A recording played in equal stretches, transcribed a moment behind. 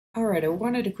Alright, I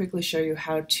wanted to quickly show you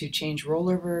how to change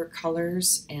rollover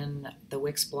colors in the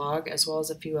Wix blog as well as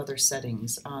a few other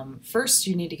settings. First,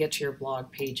 you need to get to your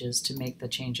blog pages to make the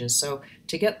changes. So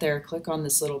to get there, click on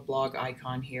this little blog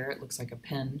icon here. It looks like a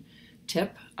pen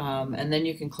tip. And then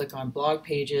you can click on blog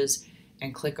pages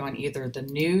and click on either the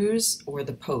news or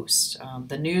the post.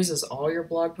 The news is all your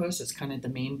blog posts. It's kind of the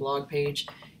main blog page.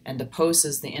 And the post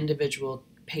is the individual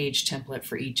page template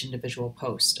for each individual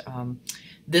post.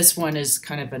 This one is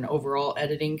kind of an overall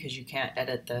editing because you can't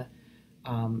edit the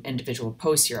individual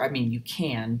posts here. I mean, you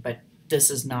can, but this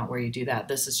is not where you do that.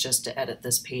 This is just to edit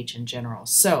this page in general.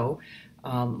 So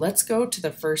let's go to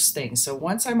the first thing. So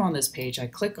once I'm on this page, I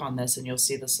click on this and you'll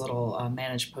see this little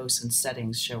Manage Posts and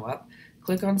Settings show up.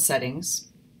 Click on Settings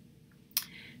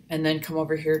and then come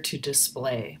over here to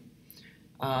Display.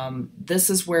 This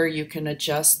is where you can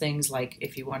adjust things like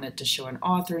if you wanted to show an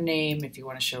author name, if you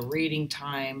want to show reading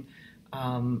time,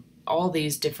 all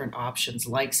these different options,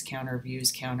 likes counter,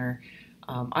 views counter.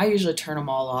 I usually turn them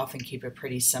all off and keep it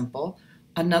pretty simple.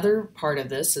 Another part of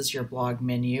this is your blog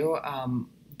menu.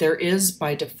 There is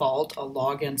by default a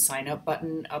login sign up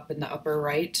button up in the upper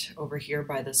right over here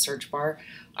by the search bar.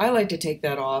 I like to take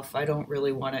that off. I don't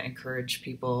really want to encourage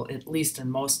people, at least in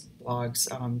most blogs,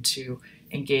 to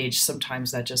engage.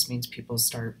 Sometimes that just means people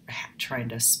start trying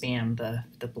to spam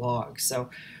the blog. So,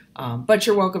 but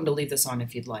you're welcome to leave this on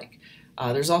if you'd like.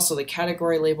 There's also the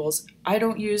category labels. I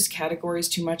don't use categories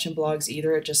too much in blogs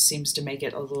either. It just seems to make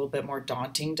it a little bit more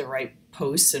daunting to write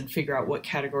posts and figure out what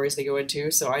categories they go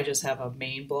into. So I just have a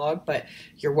main blog, but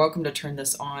you're welcome to turn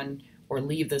this on or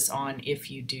leave this on if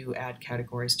you do add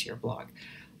categories to your blog.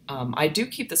 I do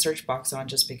keep the search box on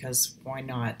just because why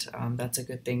not? That's a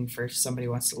good thing for if somebody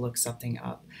wants to look something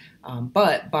up.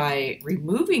 But by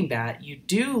removing that, you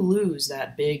do lose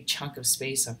that big chunk of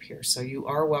space up here. So you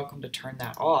are welcome to turn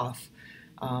that off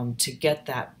to get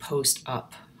that post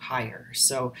up higher.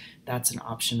 So that's an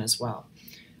option as well.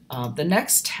 The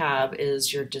next tab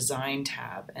is your design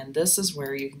tab, and this is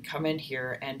where you can come in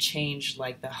here and change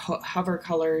like the hover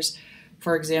colors.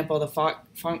 For example, the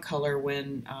font color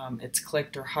when it's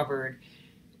clicked or hovered,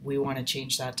 we want to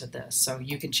change that to this. So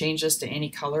you can change this to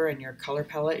any color in your color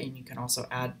palette, and you can also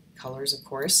add colors, of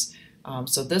course.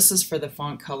 So this is for the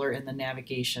font color in the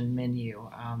navigation menu.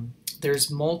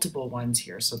 There's multiple ones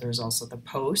here. So there's also the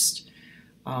post.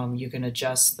 You can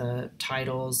adjust the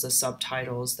titles, the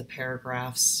subtitles, the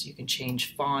paragraphs. You can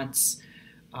change fonts,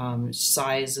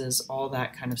 sizes, all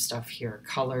that kind of stuff here,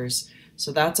 colors.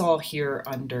 So that's all here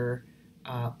under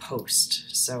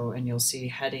post. So, and you'll see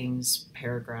headings,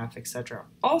 paragraph, etc.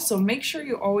 Also, make sure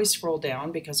you always scroll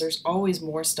down because there's always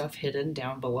more stuff hidden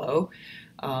down below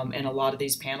in a lot of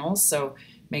these panels. So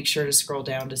make sure to scroll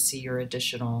down to see your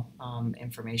additional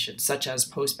information, such as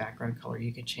post background color.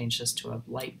 You can change this to a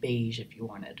light beige if you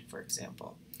wanted, for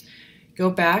example. Go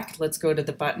back, let's go to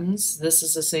the buttons. This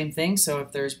is the same thing. So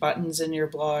if there's buttons in your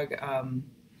blog,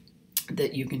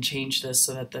 that you can change this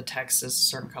so that the text is a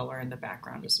certain color and the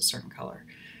background is a certain color.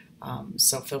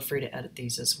 So feel free to edit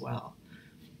these as well.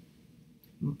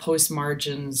 Post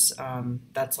margins,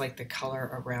 that's like the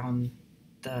color around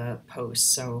the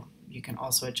post. So you can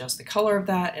also adjust the color of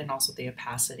that and also the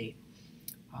opacity.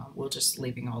 We're just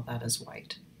leaving all that as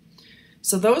white.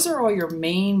 So those are all your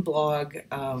main blog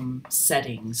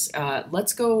settings.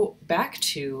 Let's go back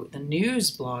to the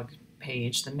news blog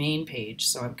page, the main page.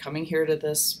 So I'm coming here to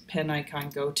this pen icon,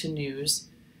 go to news,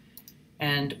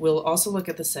 and we'll also look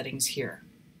at the settings here.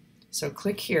 So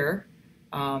click here.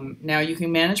 Now you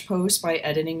can manage posts by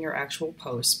editing your actual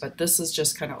posts, but this is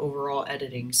just kind of overall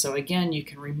editing. So again, you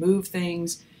can remove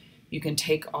things, you can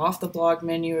take off the blog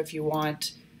menu if you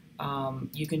want,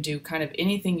 you can do kind of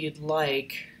anything you'd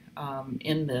like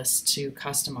in this to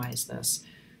customize this.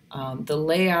 The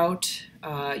layout,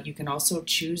 you can also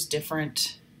choose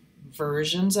different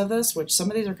versions of this, which some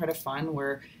of these are kind of fun,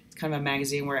 where it's kind of a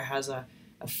magazine where it has a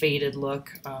faded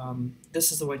look.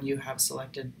 This is the one you have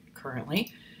selected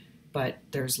currently, but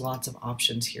there's lots of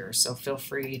options here, so feel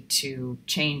free to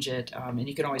change it, and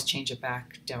you can always change it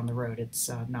back down the road. It's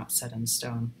not set in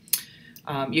stone.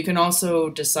 You can also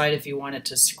decide if you want it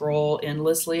to scroll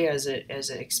endlessly as it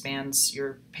expands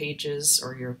your pages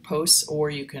or your posts, or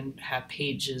you can have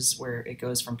pages where it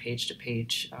goes from page to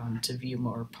page to view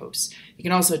more posts. You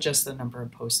can also adjust the number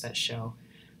of posts that show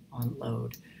on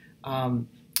load.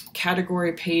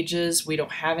 Category pages, we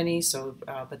don't have any, so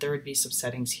but there would be some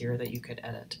settings here that you could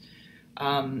edit.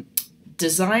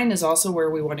 Design is also where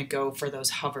we want to go for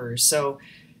those hovers. So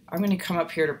I'm going to come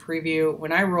up here to preview.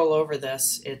 When I roll over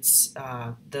this, it's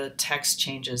the text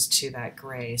changes to that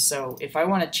gray. So if I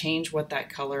want to change what that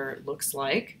color looks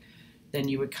like, then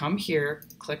you would come here,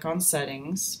 click on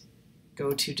Settings,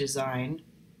 go to Design,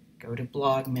 go to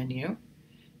Blog menu,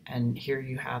 and here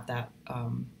you have that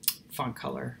font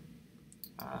color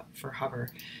for hover.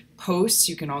 Posts,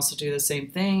 you can also do the same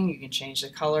thing. You can change the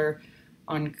color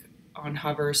on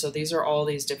hover. So these are all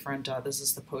these different, this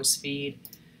is the post feed.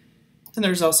 And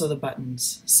there's also the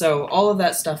buttons. So all of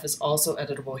that stuff is also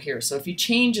editable here. So if you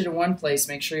change it in one place,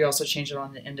 make sure you also change it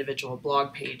on the individual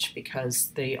blog page,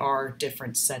 because they are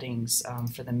different settings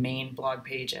for the main blog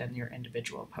page and your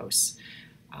individual posts.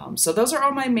 So those are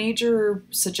all my major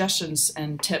suggestions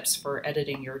and tips for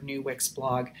editing your new Wix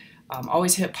blog.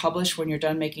 Always hit publish when you're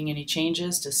done making any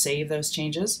changes to save those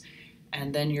changes,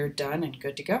 and then you're done and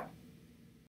good to go.